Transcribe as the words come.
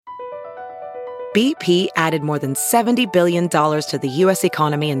BP added more than $70 billion to the U.S.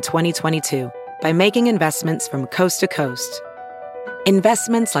 economy in 2022 by making investments from coast to coast.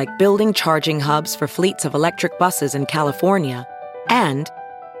 Investments like building charging hubs for fleets of electric buses in California and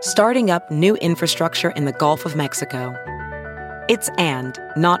starting up new infrastructure in the Gulf of Mexico. It's and,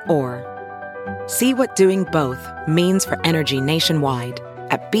 not or. See what doing both means for energy nationwide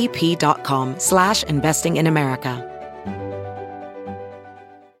at bp.com/investing in America.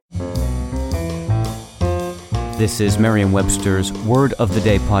 This is Merriam-Webster's Word of the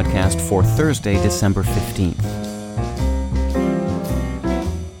Day podcast for Thursday, December 15th.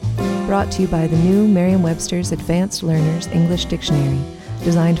 Brought to you by the new Merriam-Webster's Advanced Learners English Dictionary,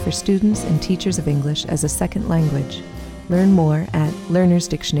 designed for students and teachers of English as a second language. Learn more at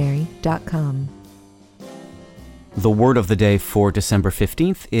learnersdictionary.com. The word of the day for December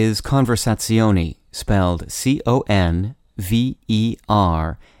 15th is conversazioni, spelled conversazione.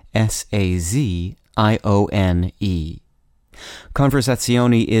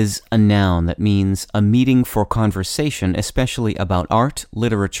 Conversazioni is a noun that means a meeting for conversation, especially about art,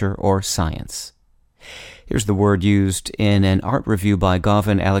 literature, or science. Here's the word used in an art review by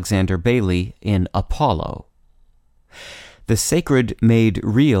Gauvin Alexander Bailey in Apollo. The Sacred Made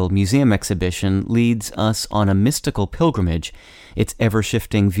Real museum exhibition leads us on a mystical pilgrimage, its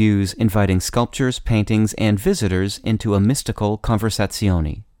ever-shifting views inviting sculptures, paintings, and visitors into a mystical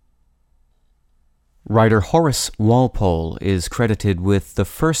conversazione. Writer Horace Walpole is credited with the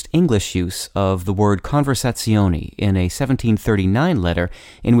first English use of the word conversazione in a 1739 letter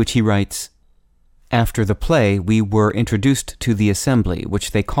in which he writes, "After the play we were introduced to the assembly,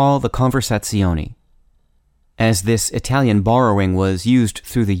 which they call the conversazioni." As this Italian borrowing was used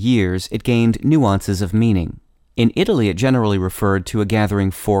through the years, it gained nuances of meaning. In Italy, it generally referred to a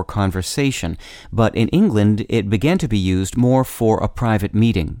gathering for conversation, but in England, it began to be used more for a private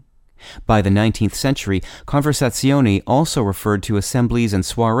meeting. By the 19th century, conversazioni also referred to assemblies and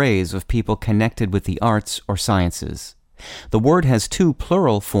soirees of people connected with the arts or sciences. The word has two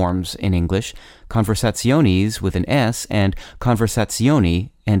plural forms in English, conversaziones with an S and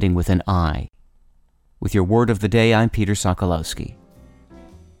conversazioni ending with an I. With your word of the day, I'm Peter Sokolowski.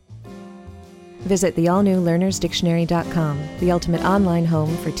 Visit the all-new learnersdictionary.com, the ultimate online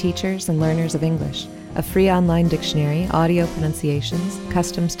home for teachers and learners of English. A free online dictionary, audio pronunciations,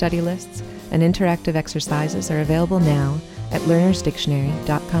 custom study lists, and interactive exercises are available now at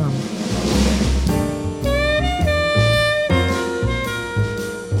learnersdictionary.com.